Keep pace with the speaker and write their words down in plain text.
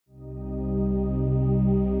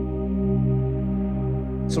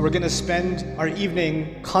So we're going to spend our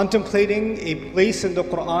evening contemplating a place in the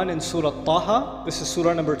Quran in Surah Taha. This is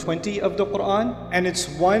Surah number 20 of the Quran, and it's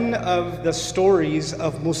one of the stories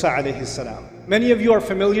of Musa alayhi salam. Many of you are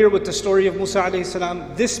familiar with the story of Musa alayhi salam.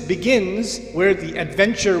 This begins where the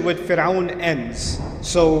adventure with Fir'aun ends.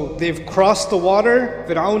 So they've crossed the water,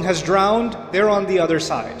 Fir'aun has drowned, they're on the other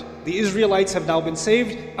side. The Israelites have now been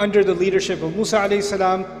saved under the leadership of Musa alayhi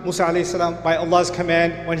salam. Musa alayhi salam, by Allah's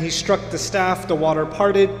command, when he struck the staff, the water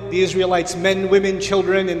parted. The Israelites, men, women,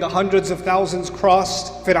 children, in the hundreds of thousands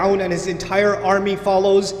crossed. Fir'aun and his entire army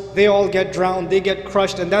follows. They all get drowned, they get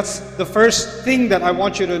crushed, and that's the first thing that I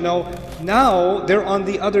want you to know. Now they're on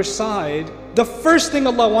the other side. The first thing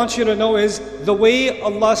Allah wants you to know is the way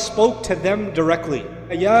Allah spoke to them directly.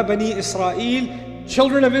 Ya Bani Israel,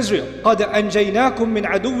 children of Israel, قَدْ أَنْجَيْنَاكُمْ مِنْ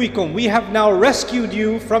عَدُوِّكُمْ, we have now rescued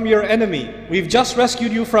you from your enemy. We've just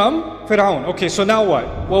rescued you from Fir'aun. Okay, so now what?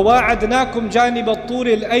 وَوَاعَدْنَاكُمْ جَانِبَ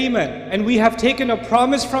الطُّورِ الْأَيْمَنِ, and we have taken a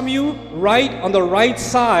promise from you right on the right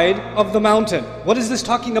side of the mountain. What is this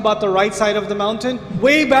talking about, the right side of the mountain?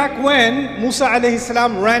 Way back when Musa alayhi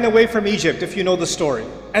salam ran away from Egypt, if you know the story.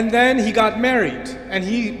 And then he got married and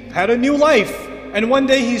he had a new life. And one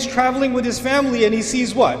day he's traveling with his family and he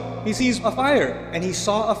sees what? He sees a fire. And he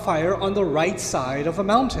saw a fire on the right side of a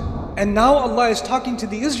mountain. And now Allah is talking to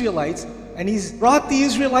the Israelites, and He's brought the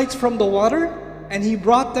Israelites from the water and He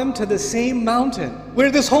brought them to the same mountain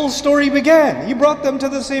where this whole story began. He brought them to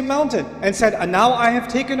the same mountain and said, and now I have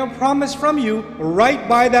taken a promise from you right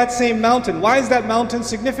by that same mountain. Why is that mountain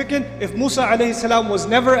significant? If Musa alayhi salam was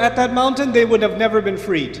never at that mountain, they would have never been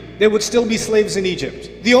freed. They would still be slaves in Egypt.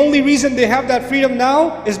 The only reason they have that freedom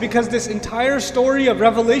now is because this entire story of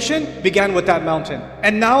revelation began with that mountain.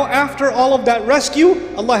 And now after all of that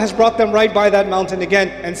rescue, Allah has brought them right by that mountain again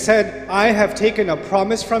and said, I have taken a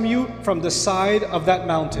promise from you from the side of that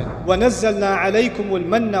mountain. وَنَزَّلْنَا عَلَيْكُمُ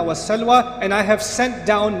الْمَنَّ وَالسَّلْوَى, and I have sent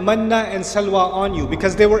down manna and salwa on you,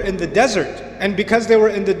 because they were in the desert. And because they were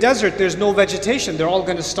in the desert, there's no vegetation. They're all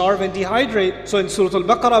going to starve and dehydrate. So in Surah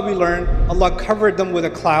Al-Baqarah we learn Allah covered them with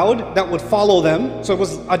a cloud that would follow them. So it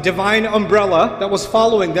was a divine umbrella that was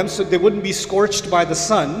following them, so they wouldn't be scorched by the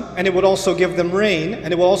sun. And it would also give them rain,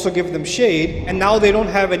 and it would also give them shade. And now they don't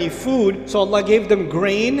have any food, so Allah gave them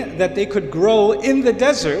grain that they could grow in the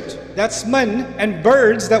desert. That's man, and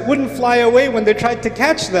birds that wouldn't fly away when they tried to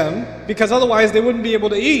catch them, because otherwise they wouldn't be able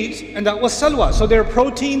to eat, and that was salwa. So their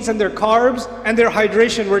proteins and their carbs and their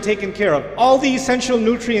hydration were taken care of. All the essential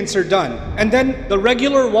nutrients are done. And then the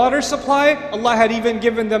regular water supply, Allah had even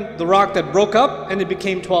given them the rock that broke up and it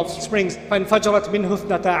became 12 springs. فَانْفَجَرَتْ مِنْهُ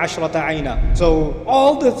اثْنَتَا عَشْرَةَ عَيْنًا. So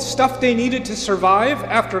all the stuff they needed to survive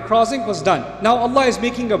after crossing was done. Now Allah is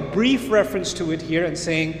making a brief reference to it here and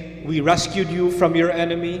saying, we rescued you from your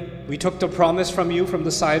enemy. We took the promise from you from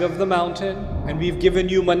the side of the mountain, and we've given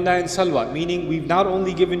you manna and salwa, meaning we've not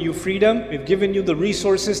only given you freedom, we've given you the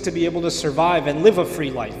resources to be able to survive and live a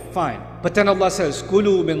free life. Fine. But then Allah says,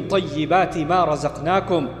 كُلُوا مِن طَيِّبَاتِ مَا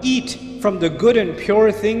رَزَقْنَاكُمْ. Eat from the good and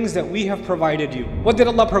pure things that we have provided you. What did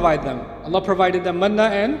Allah provide them? Allah provided them manna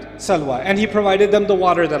and salwa, and He provided them the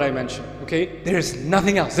water that I mentioned. Okay? There's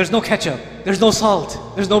nothing else. There's no ketchup. There's no salt.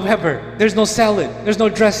 There's no pepper. There's no salad. There's no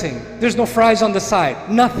dressing. There's no fries on the side.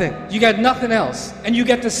 Nothing. You got nothing else. And you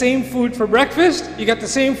get the same food for breakfast. You get the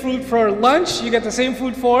same food for lunch. You get the same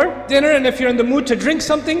food for dinner. And if you're in the mood to drink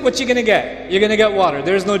something, what you gonna get? You're gonna get water.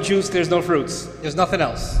 There's no juice. There's no fruits. There's nothing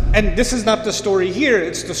else. And this is not the story here.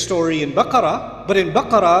 It's the story in Baqarah. But in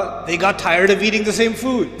Baqarah, they got tired of eating the same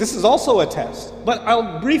food. This is also a test. But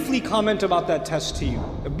I'll briefly comment about that test to you.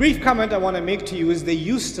 A brief comment I want to make to you is they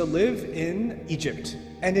used to live in Egypt.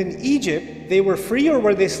 And in Egypt, they were free, or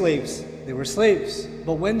were they slaves? They were slaves.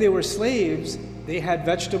 But when they were slaves, they had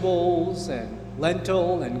vegetables and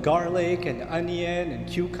lentil and garlic and onion and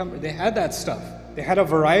cucumber. They had that stuff. They had a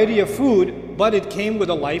variety of food, but it came with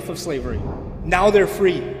a life of slavery. Now they're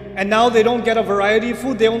free. And now they don't get a variety of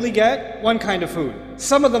food, they only get one kind of food.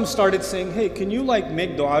 Some of them started saying, hey, can you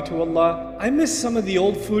make dua to Allah? I miss some of the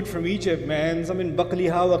old food from Egypt, man. Some in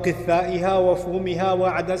baqliha wa qithaiha wa fumiha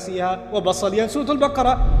wa adasiha wa basaliha. Surah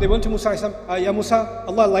Al-Baqarah. They went to Musa and said, Ya Musa,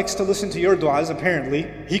 Allah likes to listen to your du'as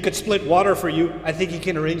apparently. He could split water for you. I think He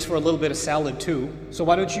can arrange for a little bit of salad too. So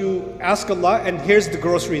why don't you ask Allah, and here's the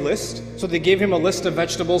grocery list. So they gave him a list of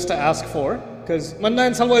vegetables to ask for. Because manna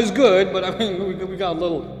and salwa is good, but I mean, we got a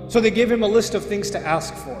little. So they gave him a list of things to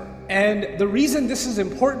ask for. And the reason this is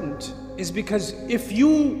important is because if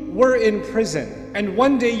you were in prison and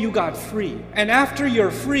one day you got free, and after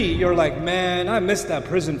you're free, you're like, man, I miss that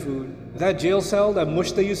prison food. That jail cell, that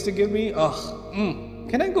mush they used to give me,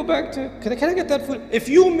 can I go back to, can I get that food? If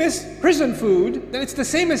you miss prison food, then it's the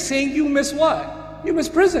same as saying you miss what? You miss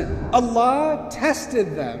prison. Allah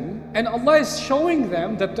tested them, and Allah is showing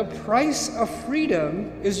them that the price of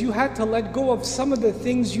freedom is you had to let go of some of the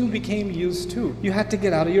things you became used to. You had to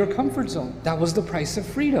get out of your comfort zone. That was the price of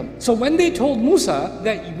freedom. So when they told Musa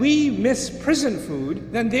that we miss prison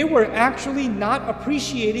food, then they were actually not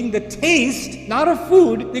appreciating the taste, not of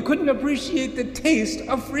food. They couldn't appreciate the taste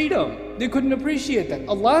of freedom. They couldn't appreciate that.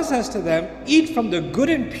 Allah says to them, eat from the good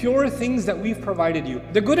and pure things that we've provided you.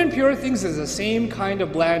 The good and pure things is the same kind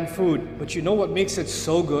of bland food. But you know what makes it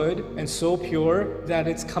so good and so pure? That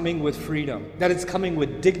it's coming with freedom. That it's coming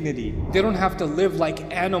with dignity. They don't have to live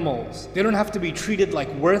like animals. They don't have to be treated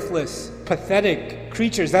like worthless, pathetic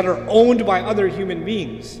creatures that are owned by other human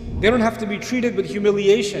beings. They don't have to be treated with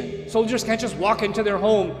humiliation. Soldiers can't just walk into their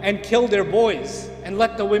home and kill their boys and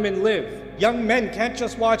let the women live. Young men can't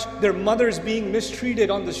just watch their mothers being mistreated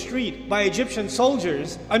on the street by Egyptian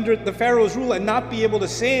soldiers under the Pharaoh's rule and not be able to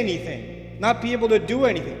say anything, not be able to do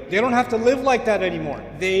anything. They don't have to live like that anymore.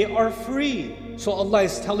 They are free. So Allah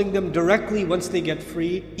is telling them directly once they get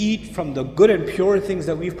free, eat from the good and pure things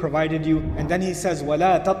that we've provided you. And then He says,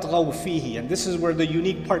 وَلَا تَطْغَوْا فِيهِ. And this is where the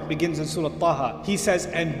unique part begins in Surah Taha. He says,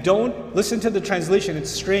 and don't, listen to the translation, it's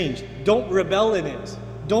strange, don't rebel in it.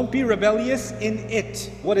 Don't be rebellious in it.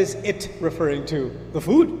 What is it referring to? The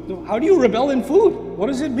food. How do you rebel in food? What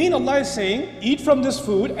does it mean? Allah is saying, eat from this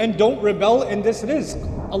food and don't rebel in this rizq.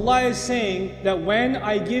 Allah is saying that when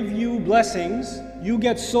I give you blessings, you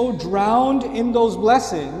get so drowned in those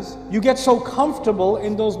blessings, you get so comfortable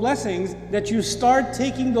in those blessings that you start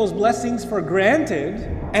taking those blessings for granted.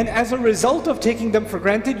 And as a result of taking them for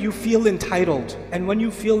granted, you feel entitled. And when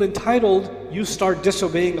you feel entitled, you start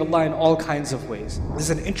disobeying Allah in all kinds of ways. This is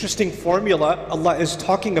an interesting formula Allah is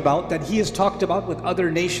talking about that He has talked about with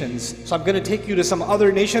other nations. So I'm going to take you to some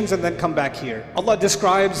other nations and then come back here. Allah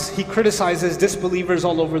describes, He criticizes disbelievers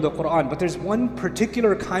all over the Quran. But there's one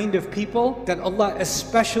particular kind of people that Allah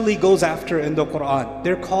especially goes after in the Quran.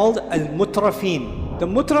 They're called al-mutrafin. The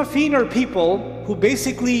mutrafin are people who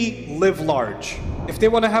basically live large. If they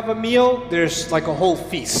want to have a meal, there's like a whole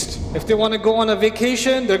feast. If they want to go on a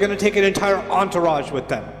vacation, they're going to take an entire entourage with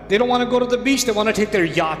them. They don't want to go to the beach, they want to take their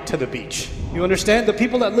yacht to the beach. You understand? The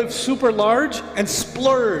people that live super large and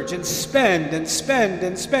splurge and spend and spend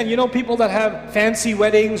and spend. You know, people that have fancy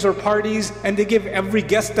weddings or parties and they give every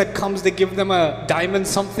guest that comes, they give them a diamond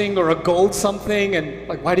something or a gold something, and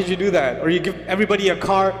like, why did you do that? Or you give everybody a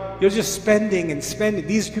car. You're just spending and spending.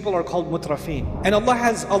 These people are called mutrafin. And Allah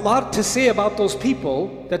has a lot to say about those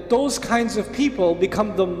people, that those kinds of people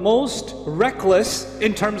become the most reckless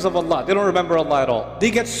in terms of Allah. They don't remember Allah at all.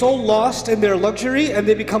 They get so lost in their luxury and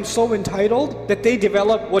they become so entitled that they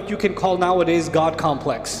develop what you can call nowadays God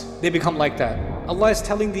complex. They become like that. Allah is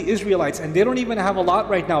telling the Israelites, and they don't even have a lot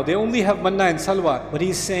right now. They only have manna and salwa. But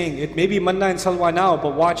He's saying, it may be manna and salwa now,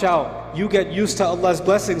 but watch out. You get used to Allah's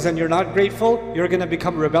blessings and you're not grateful, you're going to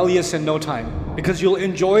become rebellious in no time. Because you'll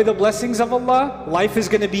enjoy the blessings of Allah, life is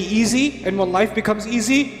going to be easy, and when life becomes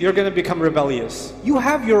easy, you're going to become rebellious. You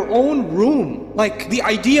have your own room. Like the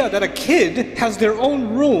idea that a kid has their own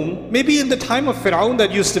room, maybe in the time of Fir'aun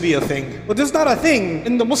that used to be a thing. But there's not a thing.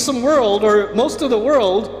 In the Muslim world or most of the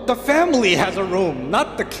world, the family has a room,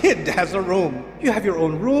 not the kid has a room. You have your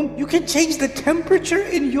own room. You can change the temperature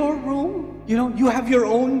in your room. You know, you have your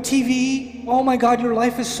own TV. Oh my God, your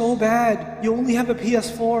life is so bad. You only have a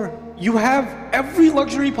PS4. You have every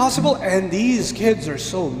luxury possible, and these kids are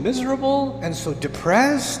so miserable and so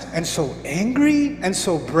depressed and so angry and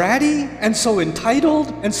so bratty and so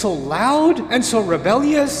entitled and so loud and so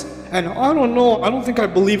rebellious. And I don't know, I don't think I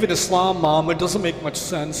believe in Islam, Mom. It doesn't make much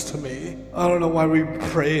sense to me. I don't know why we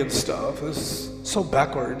pray and stuff. It's so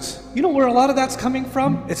backwards. You know where a lot of that's coming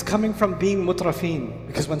from? It's coming from being mutrafin.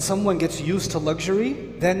 Because when someone gets used to luxury,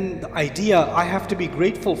 then the idea, I have to be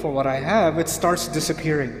grateful for what I have, it starts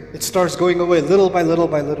disappearing. It starts going away little by little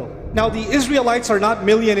by little. Now the Israelites are not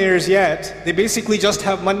millionaires yet. They basically just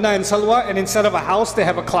have manna and salwa, and instead of a house, they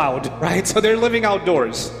have a cloud, right? So they're living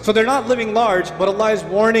outdoors. So they're not living large, but Allah is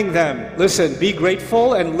warning them. Listen, be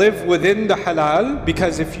grateful and live within the halal,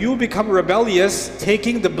 because if you become rebellious,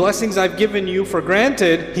 taking the blessings I've given you for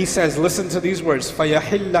granted, He says, listen to these words,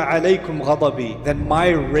 فَيَحِلَّ عَلَيْكُمْ غَضَبِي. Then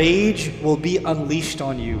my rage will be unleashed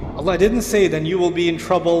on you. Allah didn't say then you will be in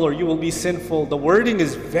trouble or you will be sinful. The wording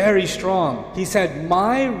is very strong. He said,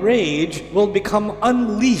 my rage will become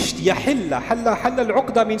unleashed. يَحِلَّ حَلَّ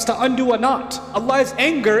الْعُقْدَ means to undo a knot. Allah's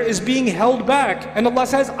anger is being held back, and Allah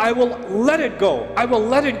says, I will let it go. I will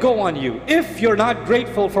let it go on you if you're not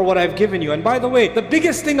grateful for what I've given you. And by the way, the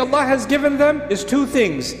biggest thing Allah has given them is two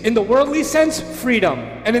things. In the worldly sense, freedom.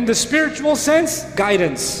 And in the spiritual sense,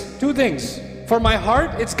 guidance. Two things. For my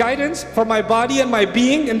heart, it's guidance. For my body and my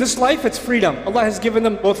being in this life, it's freedom. Allah has given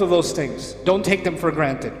them both of those things. Don't take them for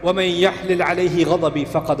granted. وَمَن يَحْلِلْ عَلَيْهِ غَضَبِي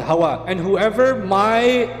فَقَدْ هَوَى. And whoever my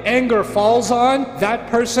anger falls on, that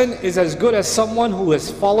person is as good as someone who has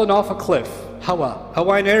fallen off a cliff. Hawa.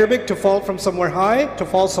 Hawa in Arabic, to fall from somewhere high, to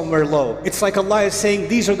fall somewhere low. It's like Allah is saying,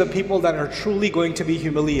 these are the people that are truly going to be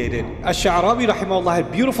humiliated. Ash-Sha'rawi rahimahullah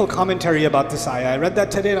had beautiful commentary about this ayah. I read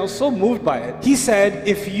that today and I was so moved by it. He said,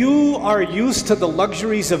 if you are used to the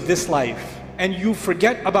luxuries of this life and you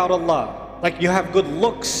forget about Allah, like you have good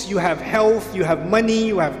looks, you have health, you have money,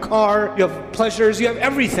 you have car, you have pleasures, you have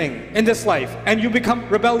everything in this life, and you become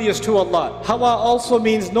rebellious to Allah. Hawa also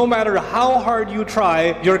means no matter how hard you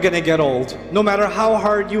try, you're gonna get old. No matter how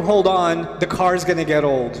hard you hold on, the car's gonna get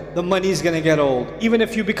old, the money's gonna get old. Even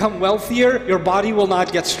if you become wealthier, your body will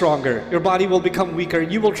not get stronger. Your body will become weaker.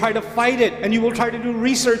 You will try to fight it, and you will try to do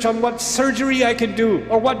research on what surgery I can do,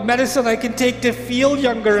 or what medicine I can take to feel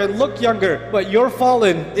younger and look younger. But you're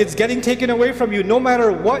fallen. It's getting taken away from you no matter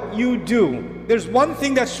what you do. There's one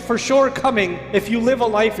thing that's for sure coming if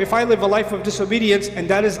I live a life of disobedience, and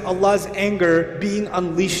that is Allah's anger being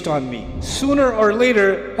unleashed on me. Sooner or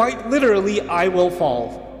later, quite literally, I will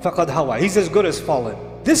fall. فَقَدْ هَوَى. He's as good as fallen.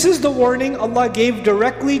 This is the warning Allah gave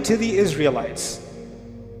directly to the Israelites.